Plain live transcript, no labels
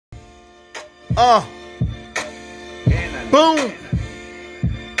Boom.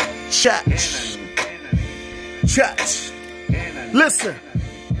 Church. Church. Listen.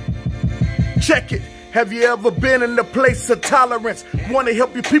 Check it. Have you ever been in the place of tolerance? Want to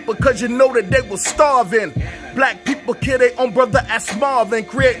help your people cause you know that they will starving. Black people kill their own brother as Marvin.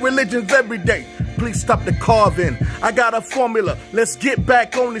 Create religions every day. Please stop the carving. I got a formula. Let's get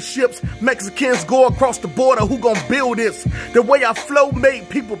back on the ships. Mexicans go across the border. Who gon' build this? The way I flow made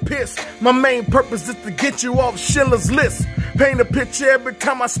people piss. My main purpose is to get you off Schindler's List. Paint a picture every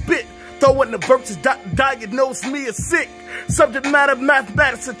time I spit. Throw in the verses, diagnose me as sick. Subject matter,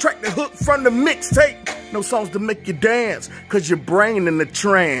 mathematics, subtract the hook from the mixtape. No songs to make you dance, cause your brain in the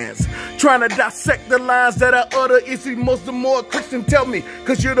trance. Trying to dissect the lines that I utter. Is he most the more Christian? Tell me,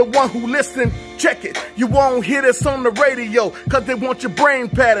 cause you're the one who listen. Check it, you won't hear this on the radio, cause they want your brain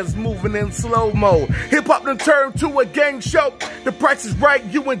patterns moving in slow-mo. Hip-hop done turned to a gang show. The price is right,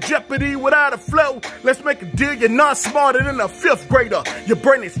 you in jeopardy without a flow. Let's make a deal, you're not smarter than a 5th grader. Your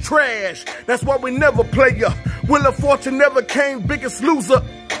brain is trash, that's why we never play ya. Wheel of Fortune never came biggest loser.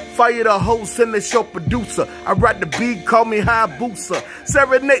 Fire the host and the show producer. I write the beat, call me Hayabusa.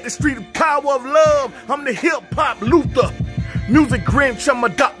 Serenade the street of power of love. I'm the hip-hop Luther. Music Grinch, I'm a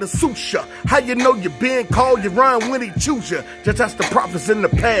Dr. Seuss. How you know you're being called? You run when he choose you. Just ask the prophets in the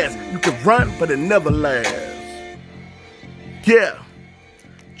past. You can run, but it never lasts. Yeah.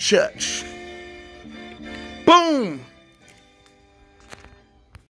 Church. Boom.